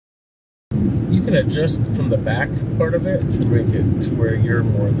can adjust from the back part of it to make it to where you're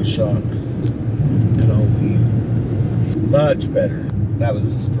more in the shot. And I'll lead. Much better. That was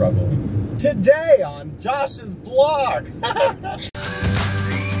a struggle. Today on Josh's blog.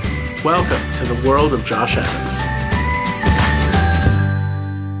 Welcome to the world of Josh Adams.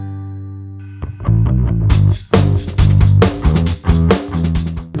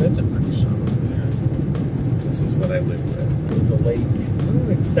 That's a pretty shot over there. This is what I live with. It was a lake. Oh,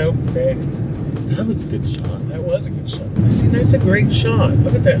 it's so pretty. That was a good shot. That was a good shot. See, that's a great shot.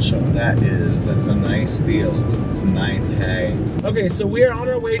 Look at that shot. That's a nice field with some nice hay. Okay, so we're on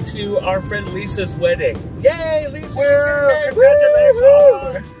our way to our friend Lisa's wedding. Yay, Lisa!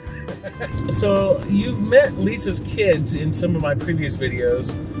 Congratulations! So you've met Lisa's kids in some of my previous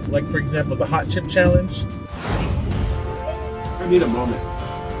videos, like for example the hot chip challenge. I need a moment.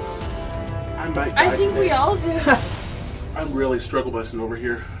 I think we all do. I'm really struggle busting over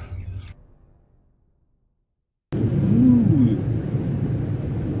here. Ooh.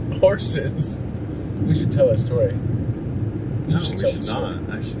 Horses. We should tell that story. No, we should not.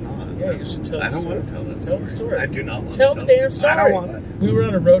 I should not. Yeah, you should tell the story. I don't want to tell that story. Tell the story. I do not want tell to the damn story. I don't want it. We were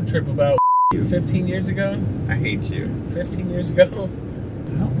on a road trip about 15 years ago. I hate you. 15 years ago.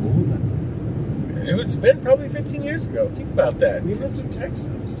 How old am I? It's been probably 15 years ago. Think about that. We lived in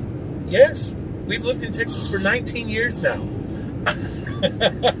Texas. Yes, we've lived in Texas for 19 years now.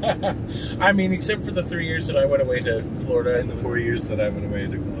 I mean, except for the 3 years that I went away to Florida. And the 4 years that I went away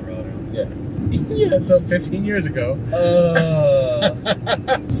to Colorado. Yeah. Yeah, so 15 years ago.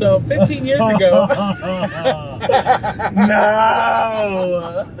 So 15 years ago.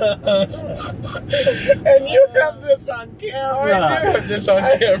 No! And you have this on camera. I do have this on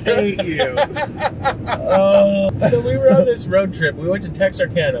camera. I hate you. So we were on this road trip. We went to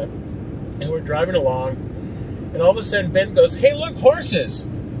Texarkana. And we're driving along. And all of a sudden Ben goes, "Hey, look, horses.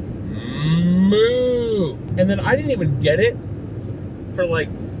 Moo." And then I didn't even get it for like,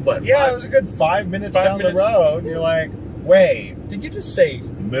 what? Yeah, it was a good 5 minutes down the road. And you're like, wait. Did you just say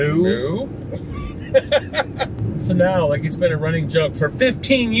moo? Moo? So now, like, it's been a running joke for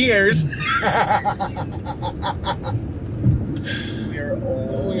 15 years. We are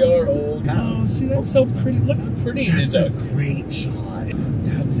old. We are old. Oh, see, that's so pretty. Look how pretty it is. That's a great shot.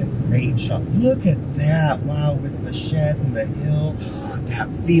 That's a great shot. Look at that. Wow, with the shed and the hill. That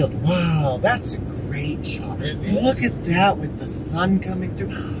field. Wow, that's a great shot. Look at that with the sun coming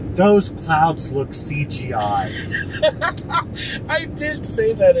through. Those clouds look CGI. I did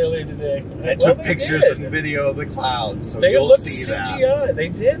say that earlier today. I took pictures and video of the clouds, so they you'll CGI. see that. They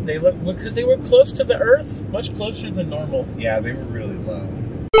did. They looked because they were close to the Earth, much closer than normal. Yeah, they were really low.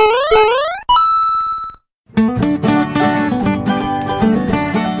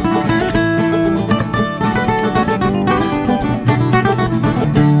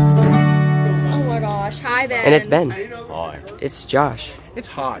 Hi, Ben. And it's Ben. Hi. It's Josh. It's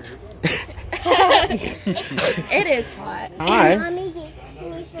hot. It is hot. Hi. Can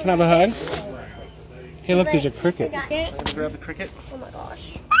I have a hug? Hey, look, there's a cricket. Grab the cricket. Oh my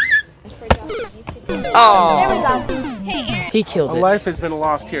gosh. Oh. There we go. Hey, Aaron. He killed A it. life has been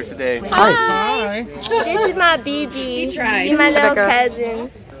lost here today. Hi. This is my BB. She's my little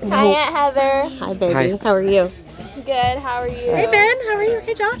cousin. Hi, Aunt Heather. Hi, baby. Hi. How are you? Good. How are you? Hey, Ben. How are you?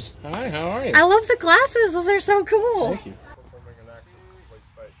 Hey, Josh. Hi, how are you? I love the glasses. Those are so cool. Thank you.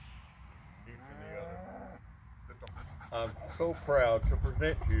 I'm so proud to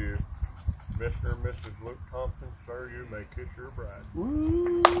present you Mr. and Mrs. Luke Thompson. Sir, you may kiss your bride.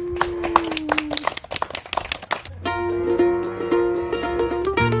 Woo!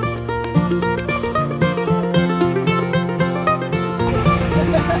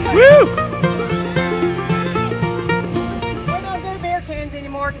 We don't do beer cans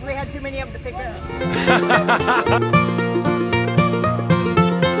anymore because we had too many of them to pick up.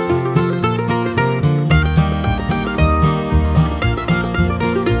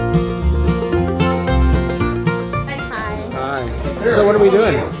 Hi. So what are we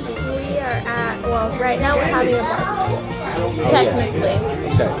doing? We are at, well, right now we're having a barbecue. Technically.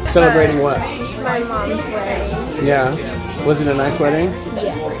 Okay. Celebrating what? My mom's wedding. Yeah. Was it a nice wedding?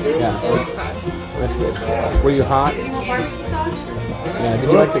 Yeah. Yeah. It was fun. That's good. Were you hot? Yeah. Did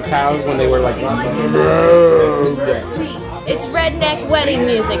you like the cows when they were like? It's redneck wedding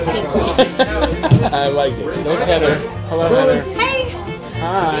music, people. I like it. There's Heather. Hello, Heather. Hey.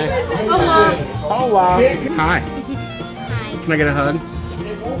 Hi. Hola. Hola. Hi. Can I get a hug?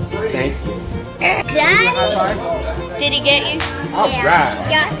 Thank you. Daddy? Did he get you? All right.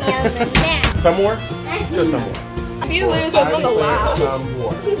 Got me on the neck. Some more? Let's do some more. If you lose, I'm gonna laugh. Some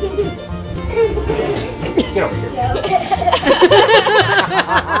more. Get over here.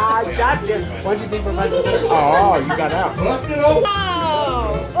 Gotcha. 1, 2, 3, 4, 5, 6, 7. Oh, you got out.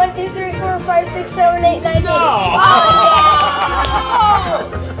 Oh. 1, 2, 3, 4, 5, 6, 7, 8, 9, 10. No.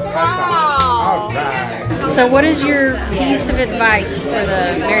 Wow. All right. So what is your piece of advice for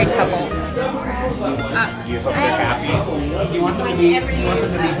the married couple? You hope they're happy. You want them to be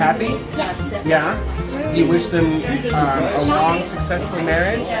happy? Yes. Yeah. Do you wish them a long, successful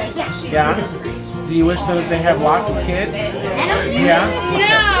marriage? Yeah. Do you wish them that they have lots of kids? Yeah.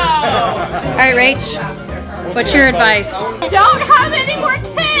 No. All right, Rach, what's your advice? Don't have any more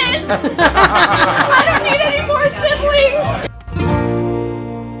kids. I don't need any more siblings.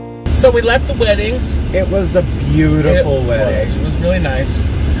 So we left the wedding. It was a beautiful wedding. It was really nice.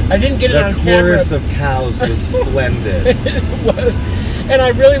 I didn't get it on camera. The chorus of cows was splendid. It was. And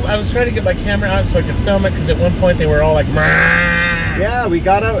I was trying to get my camera out so I could film it because at one point they were all like, "Mah." Yeah, we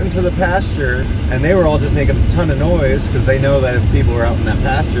got out into the pasture and they were all just making a ton of noise because they know that if people are out in that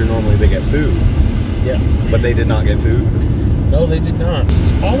pasture, normally they get food. Yeah. But they did not get food. No, they did not.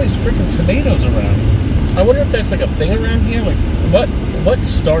 There's all these freaking tomatoes around. I wonder if that's like a thing around here. Like, what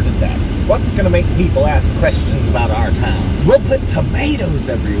started that? What's gonna make people ask questions about our town? We'll put tomatoes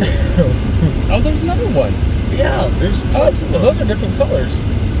everywhere. Oh, there's another one. Yeah, there's tons of them. Those are different colors.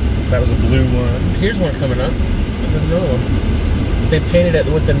 That was a blue one. Here's one coming up. There's another one. They painted it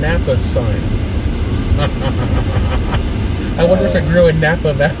with the Napa sign. I wonder if it grew in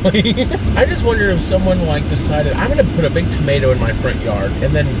Napa Valley. I just wonder if someone like decided, I'm going to put a big tomato in my front yard,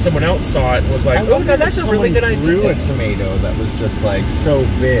 and then someone else saw it and was like, oh no, that's a really good idea. Grew a tomato that was just like so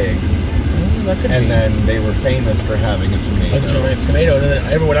big. That could and be. Then they were famous for having a tomato. A giant tomato, and then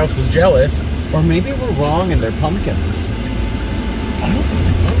everyone else was jealous. Or maybe we're wrong and they're pumpkins. I don't think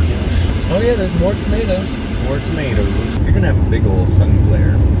they're pumpkins. Oh yeah, there's more tomatoes. More tomatoes. You're gonna have a big old sun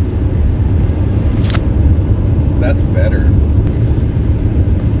glare. That's better.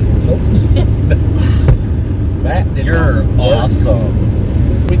 Nope. That did You're not work.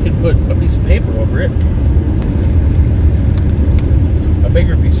 awesome. We could put a piece of paper over it. A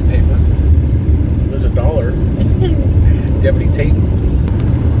bigger piece of paper. There's $1. Do you have any tape?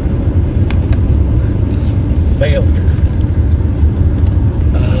 Failure.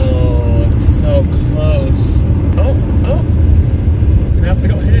 Oh, it's so close. Oh. Now if we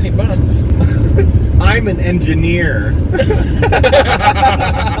don't hit any bumps. I'm an engineer.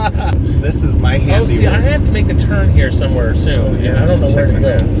 This is my handiwork. Oh, see, I have to make a turn here somewhere soon. Yeah, And I don't know where to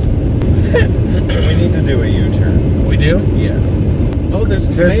go. We need to do a U-turn. We do? Yeah. Oh, there's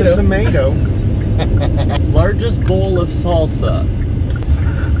a There's tomato. a tomato. Largest bowl of salsa.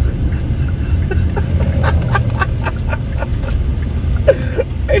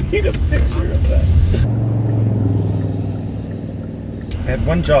 I need a picture of that. I had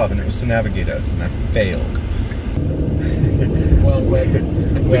one job and it was to navigate us and I failed. Well,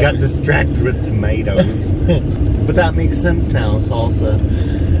 We got distracted with tomatoes. But that makes sense now, salsa.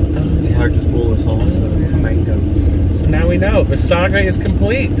 Largest bowl of salsa, tomato. So now we know. The saga is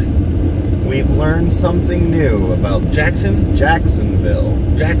complete. We've learned something new about Jacksonville.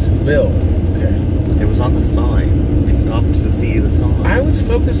 Jacksonville. Okay. It was on the sign. We stopped to see the sign. I was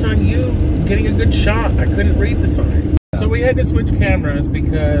focused on you getting a good shot. I couldn't read the sign. So we had to switch cameras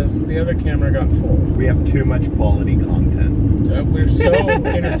because the other camera got full. We have too much quality content. We're so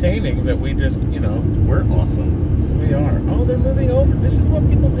entertaining that we just, We're awesome. we are. Oh, they're moving over. This is what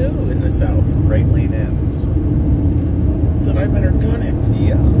people do in the South. Right lane ends. Then I better gun it.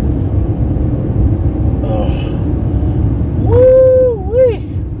 Yeah. Oh. Woo-wee.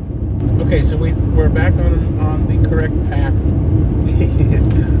 Okay, so we're back on the correct path.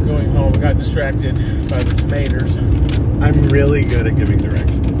 Going home, we got distracted by the tomatoes. I'm really good at giving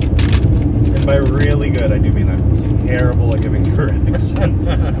directions. And by really good, I do mean I'm terrible at giving directions.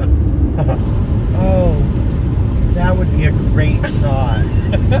 Oh, that would be a great shot.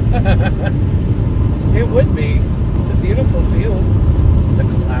 It would be. It's a beautiful field. The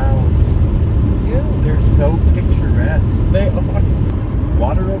clouds. Yeah. They're so picturesque. They are.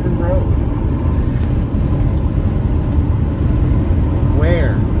 Water over road.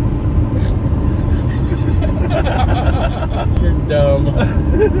 Where? You're dumb.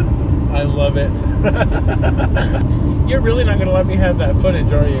 I love it. You're really not going to let me have that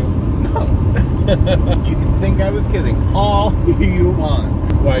footage, are you? No. You can think I was kidding all you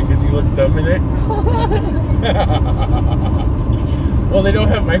want. Why? Because you look dumb in it? Well, they don't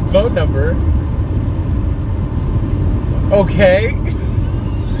have my phone number. Okay.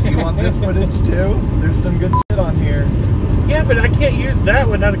 Do you want this footage too? There's some good shit on here. Yeah, but I can't use that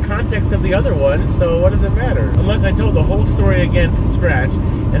without the context of the other one, so what does it matter? Unless I told the whole story again from scratch,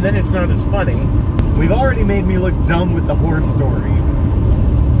 and then it's not as funny. We've already made me look dumb with the horse story.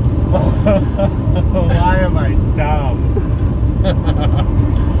 Oh. Why am I dumb?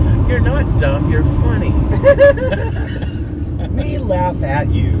 You're not dumb, you're funny. We laugh at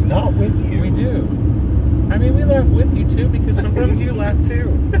you, not with you. We do. I mean, we laugh with you too, because sometimes you laugh too.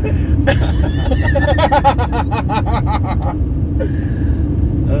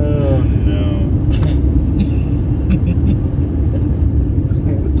 Oh no. I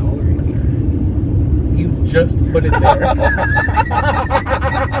have $1 in there. You just put it there.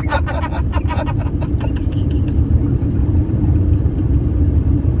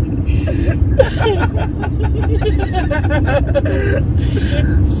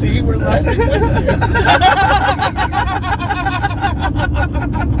 See, we're laughing with you.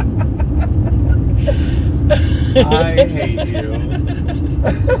 I hate you.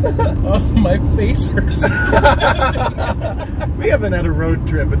 Oh, my face hurts. We haven't had a road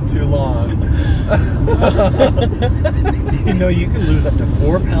trip in too long. You know, you can lose up to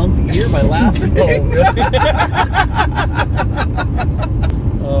 4 pounds a year by laughing. Oh, really?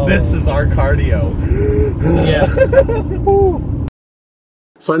 Oh. This is our cardio. Yeah.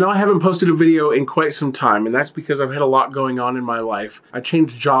 So I know I haven't posted a video in quite some time, and that's because I've had a lot going on in my life. I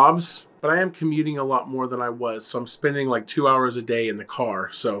changed jobs, but I am commuting a lot more than I was, so I'm spending like 2 hours a day in the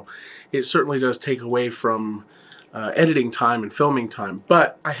car. So it certainly does take away from editing time and filming time.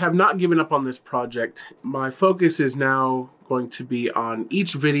 But I have not given up on this project. My focus is now going to be on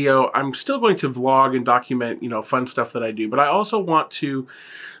each video. I'm still going to vlog and document, you know, fun stuff that I do, but I also want to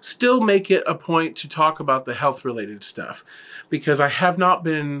still make it a point to talk about the health related stuff, because I have not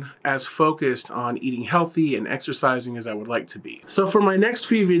been as focused on eating healthy and exercising as I would like to be. So for my next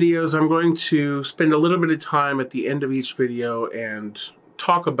few videos, I'm going to spend a little bit of time at the end of each video and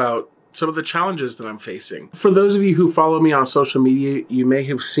talk about some of the challenges that I'm facing. For those of you who follow me on social media, you may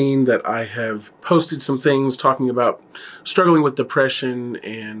have seen that I have posted some things talking about struggling with depression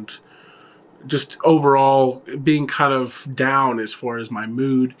and just overall being kind of down as far as my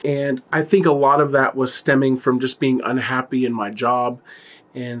mood. And I think a lot of that was stemming from just being unhappy in my job.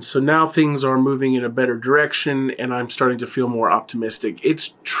 And so now things are moving in a better direction and I'm starting to feel more optimistic.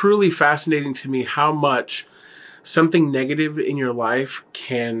 It's truly fascinating to me how much something negative in your life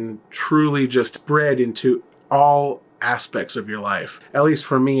can truly just spread into all aspects of your life. At least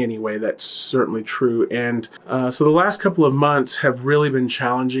for me anyway, that's certainly true. And so the last couple of months have really been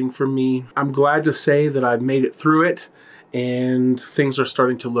challenging for me. I'm glad to say that I've made it through it and things are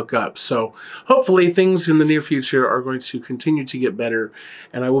starting to look up. So hopefully things in the near future are going to continue to get better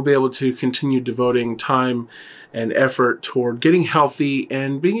and I will be able to continue devoting time and effort toward getting healthy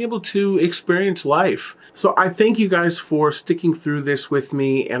and being able to experience life. So I thank you guys for sticking through this with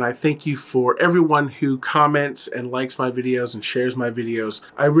me, and I thank you for everyone who comments and likes my videos and shares my videos.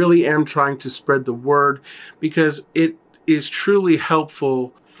 I really am trying to spread the word because it is truly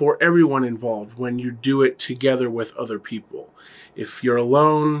helpful for everyone involved when you do it together with other people. If you're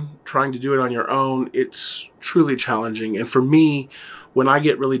alone, trying to do it on your own, it's truly challenging. And for me, when I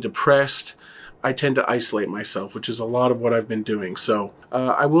get really depressed, I tend to isolate myself, which is a lot of what I've been doing. So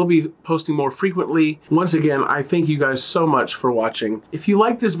I will be posting more frequently. Once again, I thank you guys so much for watching. If you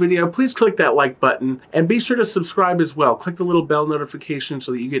like this video, please click that like button and be sure to subscribe as well. Click the little bell notification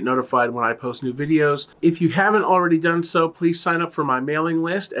so that you get notified when I post new videos. If you haven't already done so, please sign up for my mailing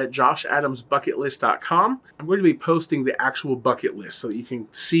list at joshadamsbucketlist.com. I'm going to be posting the actual bucket list so that you can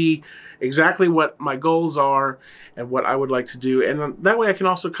see exactly what my goals are and what I would like to do. And that way I can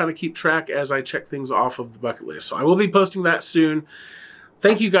also kind of keep track as I check things off of the bucket list. So I will be posting that soon.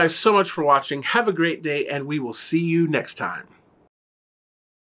 Thank you guys so much for watching. Have a great day and we will see you next time.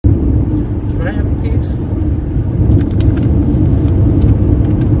 Can I have a piece?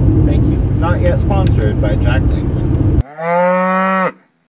 Thank you. Not yet sponsored by Jack Link.